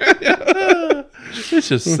right there. It's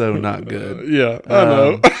just so not good. Yeah, I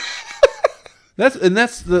know. That's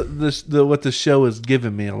the what the show has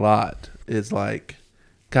given me a lot. Is like,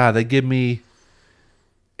 God, they give me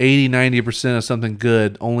 80-90% of something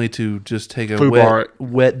good only to just take a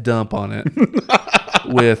wet dump on it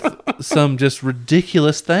with some just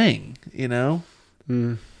ridiculous thing,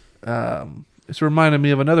 It's reminding me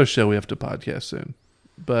of another show we have to podcast soon.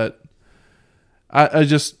 But I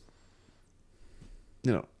just,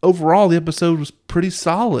 overall the episode was pretty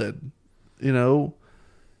solid.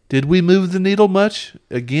 Did we move the needle much?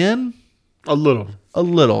 Again? A little.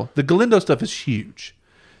 The Galindo stuff is huge.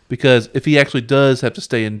 Because if he actually does have to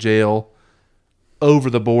stay in jail over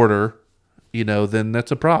the border, then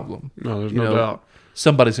that's a problem. No, there's no doubt.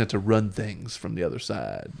 Somebody's going to run things from the other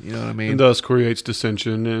side. You know what I mean? And thus creates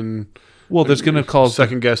dissension and there's going to cause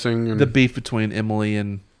second guessing and the beef between Emily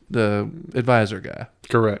and the advisor guy.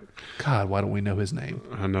 Correct. God, why don't we know his name?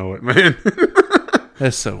 I know it, man.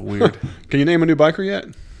 That's so weird. Can you name a new biker yet?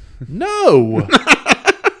 No.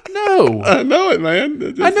 No. I know it,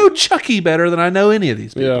 man. I know Chucky better than I know any of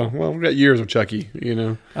these people. Yeah, well, we've got years of Chucky,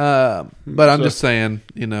 But I'm just saying,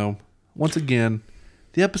 once again,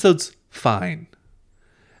 the episode's fine.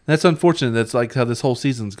 That's unfortunate. That's like how this whole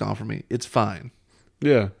season's gone for me. It's fine.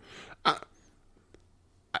 Yeah.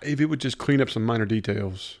 If it would just clean up some minor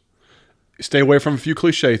details, stay away from a few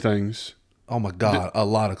cliche things. Oh my God, a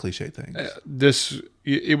lot of cliche things.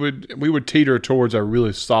 We would teeter towards a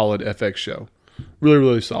really solid FX show. Really,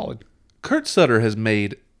 really solid. Kurt Sutter has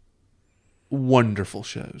made wonderful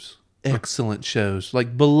shows. Excellent shows.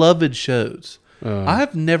 Like beloved shows.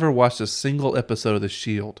 I've never watched a single episode of The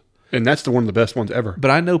Shield. And that's one of the best ones ever.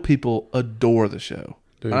 But I know people adore the show.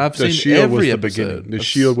 Dude, I've seen every episode. The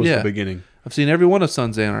Shield was the beginning. I've seen every one of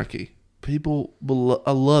Sons of Anarchy. I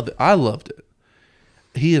love it. I loved it.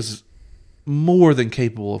 He is more than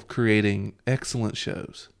capable of creating excellent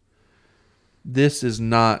shows. This is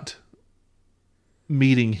not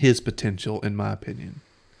meeting his potential, in my opinion.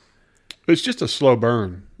 It's just a slow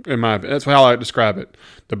burn, that's how I describe it.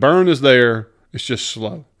 The burn is there. It's just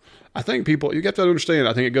slow. I think people, you got to understand,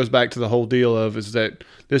 I think it goes back to the whole deal of is that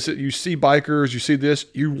this, you see bikers, you see this,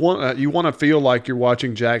 you want to feel like you're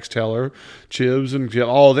watching Jax Teller, Chibs, and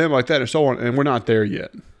all of them like that and so on, and we're not there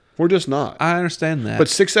yet. We're just not. I understand that. But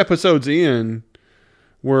 6 episodes in,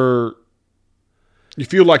 You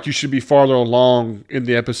feel like you should be farther along in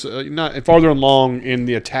the episode, not farther along in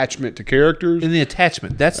the attachment to characters. In the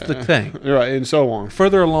attachment, that's the thing. Right, and so on.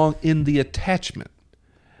 Further along in the attachment,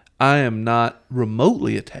 I am not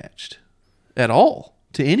remotely attached at all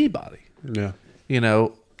to anybody. Yeah. You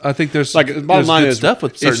know, I think there's Like, the bottom line is, stuff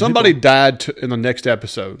with if somebody people. died in the next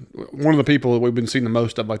episode, one of the people that we've been seeing the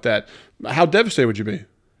most of like that, how devastated would you be?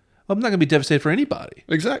 I'm not going to be devastated for anybody.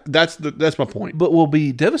 Exactly. That's my point. But what will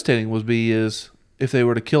be devastating is if they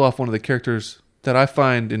were to kill off one of the characters that I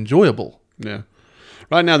find enjoyable. Yeah.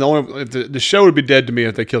 Right now, the show would be dead to me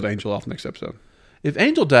if they killed Angel off next episode. If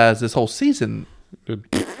Angel dies this whole season,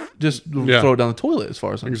 just throw it down the toilet as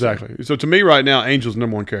far as I'm concerned. Exactly. So to me right now, Angel's the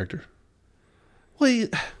number one character. Well,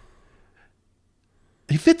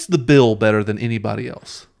 he fits the bill better than anybody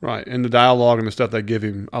else. Right. And the dialogue and the stuff they give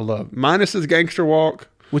him, I love. Minus his gangster walk.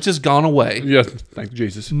 Which has gone away. Yeah, thank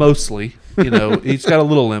Jesus. Mostly. You know, he's got a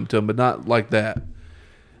little limp to him, but not like that.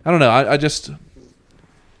 I don't know. I just...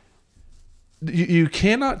 You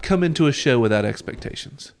cannot come into a show without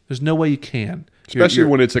expectations. There's no way you can. Especially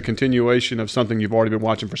when it's a continuation of something you've already been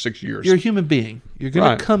watching for 6 years. You're a human being. You're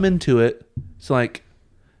going to come into it. It's like,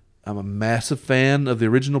 I'm a massive fan of the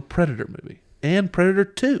original Predator movie and Predator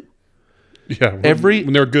 2. Yeah,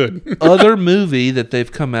 when they're good. Other movie that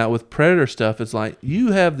they've come out with Predator stuff, it's like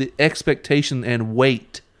you have the expectation and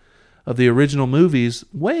weight of the original movies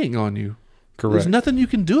weighing on you. Correct. There's nothing you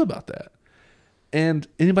can do about that. And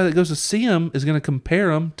anybody that goes to see them is going to compare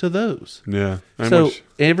them to those. Yeah. So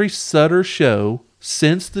every Sutter show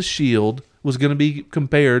since The Shield was going to be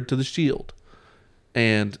compared to The Shield.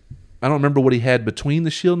 And I don't remember what he had between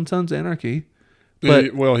The Shield and Sons of Anarchy.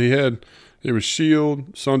 But it was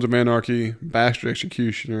Shield, Sons of Anarchy, Bastard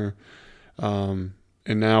Executioner, and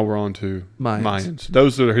now we're on to Mayans.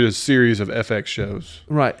 Those are his series of FX shows.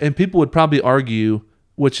 Right. And people would probably argue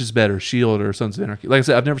which is better, Shield or Sons of Anarchy. Like I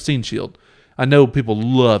said, I've never seen Shield. I know people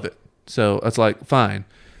love it. So it's like, fine.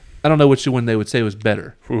 I don't know which one they would say was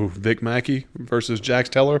better. Ooh, Vic Mackey versus Jax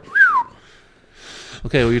Teller.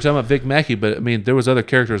 Okay, well, you're talking about Vic Mackey, but I mean, there was other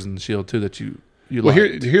characters in the Shield too that you well,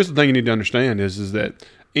 liked. Here's the thing you need to understand is that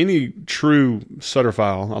any true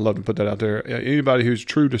Sutterphile, I love to put that out there, anybody who's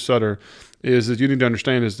true to Sutter, is that you need to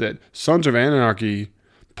understand is that Sons of Anarchy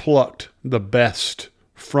plucked the best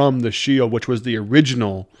from the Shield, which was the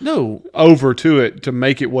original, over to it to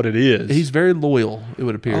make it what it is. He's very loyal, it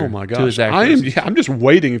would appear. Oh my gosh. To his actors. I'm just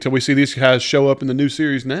waiting until we see these guys show up in the new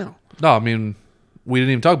series now. No, I mean, we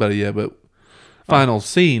didn't even talk about it yet, but final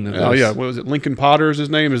scene. Oh yeah, what was it? Lincoln Potter's his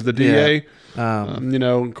name is the DA. Yeah. You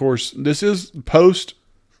know, of course, this is post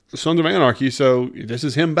Sons of Anarchy, so this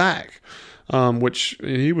is him back. Which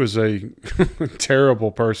he was a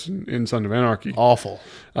terrible person in Sons of Anarchy. Awful.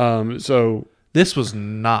 So this was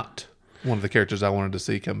not one of the characters I wanted to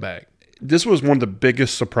see come back. This was one of the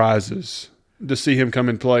biggest surprises to see him come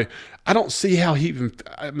and play. I don't see how he even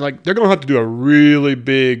they're going to have to do a really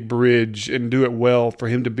big bridge and do it well for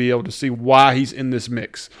him to be able to see why he's in this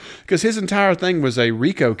mix. Because his entire thing was a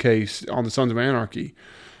RICO case on the Sons of Anarchy.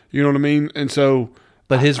 You know what I mean? And so,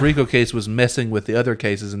 but his RICO case was messing with the other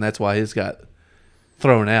cases, and that's why his got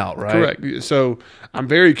thrown out, right? Correct. So I'm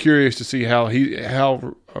very curious to see how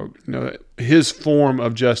his form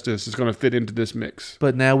of justice is going to fit into this mix.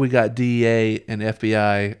 But now we got DEA and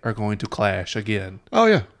FBI are going to clash again. Oh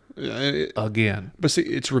yeah, again. But see,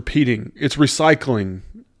 it's repeating. It's recycling.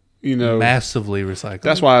 You know, massively recycling.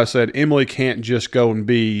 That's why I said Emily can't just go and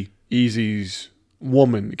be Easy's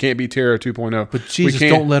woman. It can't be Tara 2.0. But Jesus,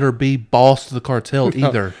 don't let her be boss to the cartel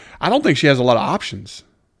either. No, I don't think she has a lot of options.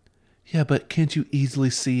 Yeah, but can't you easily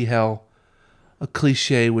see how a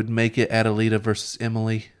cliche would make it Adelita versus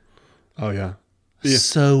Emily? Oh, yeah.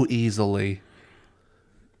 So easily.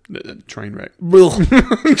 Train wreck.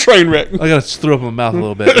 Train wreck. I got to throw up in my mouth a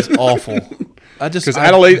little bit. It's awful. Because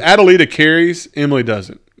Adelita carries, Emily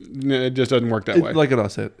doesn't. It just doesn't work that way. Like I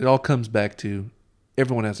said, it all comes back to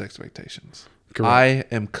everyone has expectations. Correct. I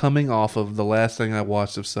am coming off of the last thing I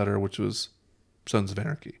watched of Sutter, which was Sons of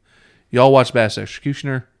Anarchy. Y'all watched Bastard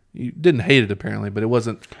Executioner. You didn't hate it, apparently, but it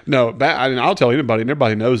wasn't. No, I'll tell anybody, and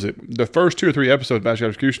everybody knows it. The first 2 or 3 episodes of Bastard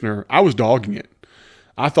Executioner, I was dogging it.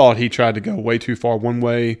 I thought he tried to go way too far one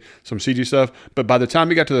way, some CG stuff. But by the time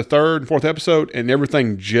he got to the 3rd and 4th episode and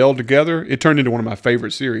everything gelled together, it turned into one of my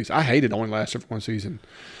favorite series. I hated it only lasted for 1 season.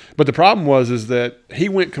 But the problem is that he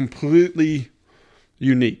went completely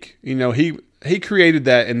unique. You know, he created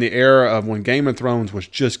that in the era of when Game of Thrones was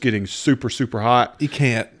just getting super, super hot. You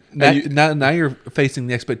can't. Now you're facing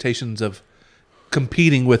the expectations of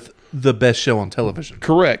competing with the best show on television.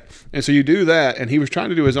 Correct. And so you do that, and he was trying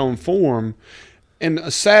to do his own form.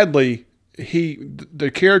 And sadly,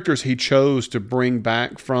 the characters he chose to bring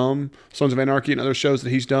back from Sons of Anarchy and other shows that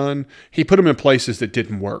he's done, he put them in places that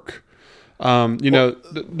didn't work.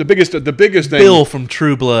 The biggest thing, Bill from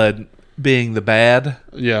True Blood being the bad.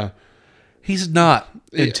 Yeah. He's not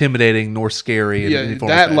intimidating nor scary in any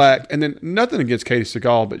form or fashion. And then nothing against Katie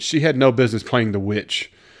Seagal, but she had no business playing the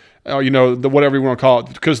witch. The whatever you want to call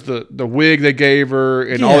it, because the wig they gave her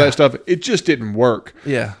and all that stuff, it just didn't work.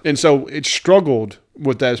 Yeah. And so it struggled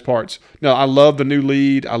with those parts. Now, I love the new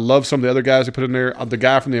lead. I love some of the other guys they put in there. The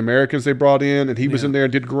guy from The Americans they brought in, and he was in there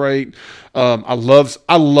and did great. I love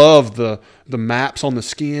the maps on the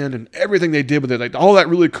skin and everything they did with it. Like all that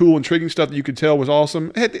really cool, intriguing stuff that you could tell was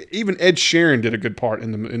awesome. Even Ed Sheeran did a good part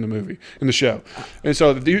in the movie, in the show. And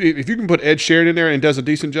so if you can put Ed Sheeran in there and does a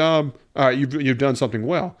decent job, all right, you've done something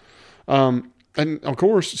well. And of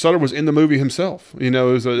course, Sutter was in the movie himself.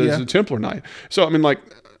 As a Templar Knight. So I mean, like,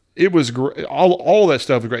 it was great. All that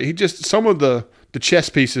stuff was great. He just, some of the chess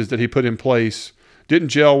pieces that he put in place didn't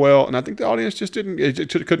gel well, and I think the audience just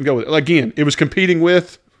couldn't go with it. Again, it was competing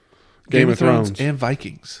with Game of Thrones and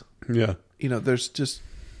Vikings. Yeah, there's just,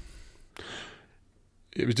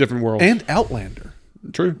 it was different worlds. And Outlander.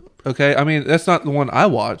 True. Okay, I mean that's not the one I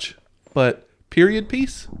watch, but period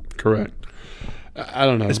piece. Correct. I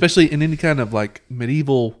don't know, especially in any kind of like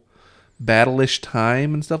medieval battle-ish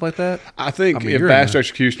time and stuff like that. I think if Master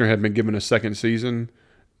Executioner had been given a second season,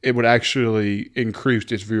 it would actually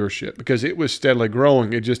increase its viewership because it was steadily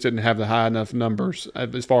growing. It just didn't have the high enough numbers,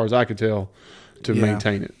 as far as I could tell, to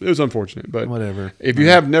maintain it. It was unfortunate, but whatever. If you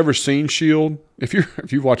have never seen S.H.I.E.L.D., if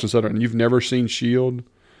you've watched Sutter and you've never seen S.H.I.E.L.D.,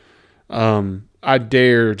 I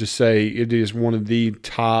dare to say it is one of the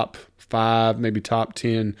top 5, maybe top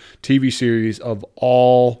 10 TV series of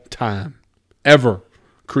all time ever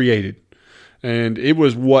created. And it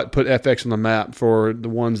was what put FX on the map for the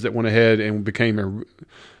ones that went ahead and became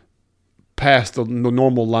past the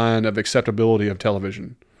normal line of acceptability of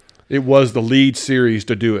television. It was the lead series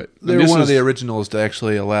to do it. They were one of the originals to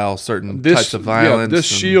actually allow certain types of violence. Yeah,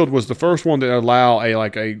 this S.H.I.E.L.D. was the first one to allow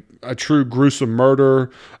a true gruesome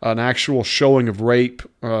murder, an actual showing of rape,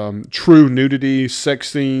 true nudity,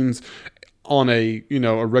 sex scenes on a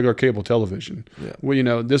regular cable television. Yeah.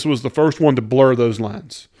 Well, this was the first one to blur those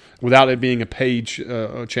lines without it being a page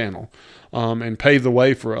channel, and pave the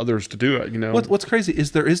way for others to do it. What's crazy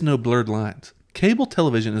is there is no blurred lines. Cable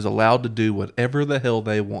television is allowed to do whatever the hell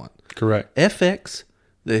they want. Correct. FX,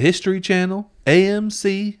 the History Channel,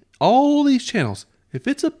 AMC, all these channels. If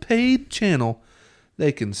it's a paid channel,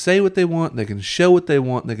 they can say what they want, they can show what they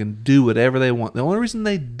want, they can do whatever they want. The only reason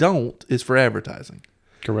they don't is for advertising.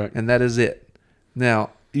 Correct. And that is it.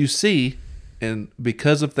 Now, you see, and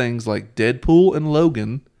because of things like Deadpool and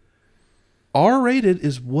Logan, R-rated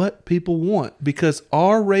is what people want because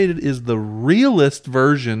R-rated is the realest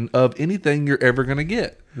version of anything you're ever going to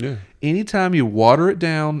get. Yeah. Anytime you water it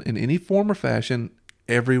down in any form or fashion,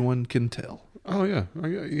 everyone can tell. Oh yeah,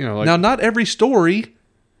 now not every story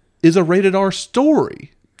is a rated R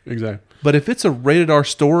story. Exactly. But if it's a rated R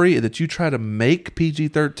story that you try to make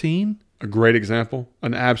PG-13, a great example,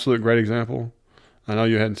 an absolute great example. I know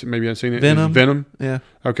you hadn't seen it. Venom. Venom. Yeah.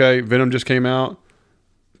 Okay. Venom just came out.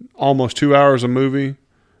 Almost 2 hours of movie.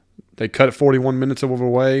 They cut it 41 minutes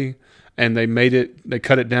away, and they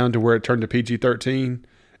cut it down to where it turned to PG-13,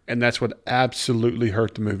 and that's what absolutely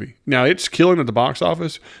hurt the movie. Now, it's killing at the box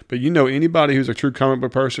office, but anybody who's a true comic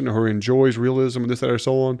book person or who enjoys realism and this, that, or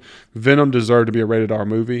so on, Venom deserved to be a rated R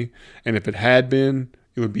movie, and if it had been,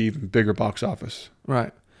 it would be even bigger box office.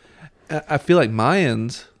 Right. I feel like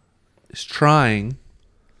Mayans is trying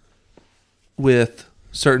with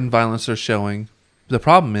certain violence they're showing. The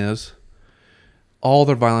problem is all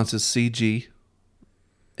their violence is CG,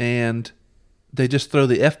 and they just throw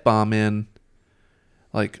the F-bomb in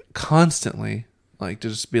like constantly, like to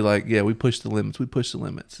just be like, yeah, we push the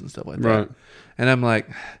limits and stuff like that. Right. And I'm like,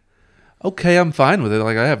 okay, I'm fine with it.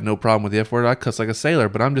 Like, I have no problem with the F word. I cuss like a sailor,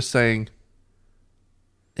 but I'm just saying,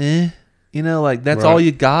 like that's all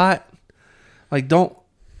you got. Like,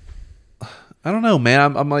 I don't know,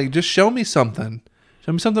 man. I'm like, just show me something.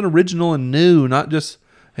 Show me something original and new, not just,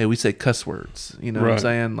 hey, we say cuss words. You know what I'm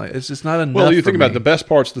saying? Like, it's just not enough. Well, you think about it, the best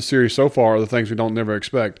parts of the series so far are the things we don't never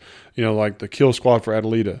expect. Like the kill squad for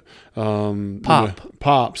Adelita,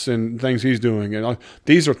 Pops, and things he's doing, and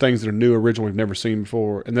these are things that are new, original, we've never seen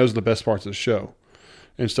before, and those are the best parts of the show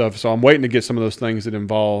and stuff. So I'm waiting to get some of those things that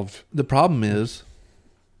involve. The problem is,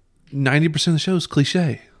 90% of the show is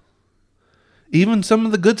cliche. Even some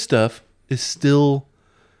of the good stuff is still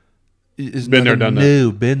is Been there, nothing done that.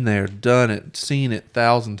 new. Been there, done it, seen it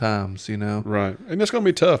 1,000 times. You know. Right. And it's going to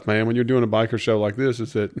be tough, man, when you're doing a biker show like this.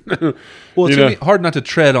 Is that Well, it's you know, gonna be hard not to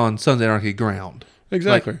tread on Sons of Anarchy ground.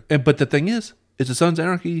 exactly. But the thing is, it's a Sons of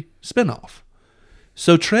Anarchy spinoff,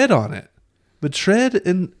 so tread on it, but tread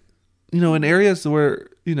in in areas where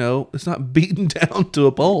it's not beaten down to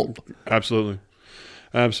a pulp. Absolutely.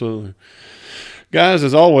 Absolutely. Guys,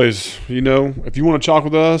 as always, if you want to talk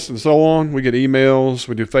with us and so on, we get emails,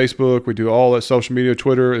 we do Facebook, we do all that social media,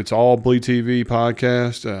 Twitter. It's all Bleed TV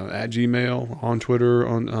Podcast at Gmail, on Twitter,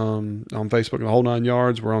 on Facebook, and the whole 9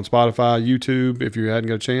 yards. We're on Spotify, YouTube, if you hadn't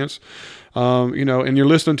got a chance. And you're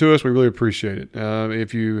listening to us, we really appreciate it.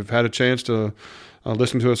 If you've had a chance to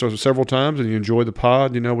listen to us several times and you enjoy the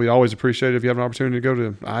pod, we always appreciate it if you have an opportunity to go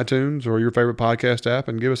to iTunes or your favorite podcast app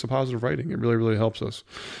and give us a positive rating. It really, really helps us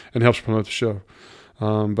and helps promote the show.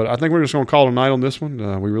 But I think we're just going to call it a night on this one.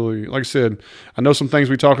 We really, like I said, I know some things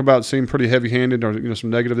we talk about seem pretty heavy-handed or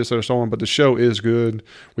some negative this or so on, but the show is good.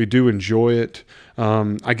 We do enjoy it.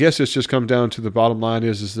 I guess it just comes down to the bottom line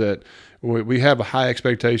is that we have high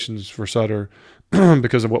expectations for Sutter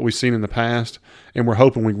because of what we've seen in the past, and we're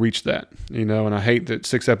hoping we reach that, and I hate that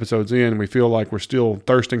 6 episodes in, we feel like we're still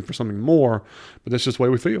thirsting for something more, but that's just the way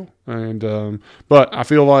we feel. And but I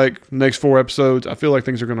feel like next 4 episodes, I feel like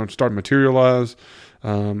things are going to start to materialize,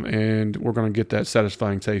 and we're going to get that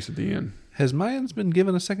satisfying taste at the end. Has Mayans been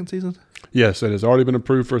given a second season? Yes, it has already been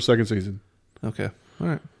approved for a second season. Okay. All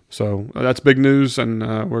right. So that's big news, and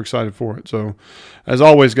we're excited for it. So, as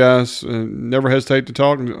always, guys, never hesitate to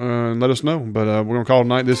talk and let us know. But we're going to call it a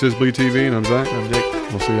night. This is Bleed TV, and I'm Zach. I'm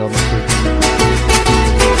Jake. We'll see y'all next week.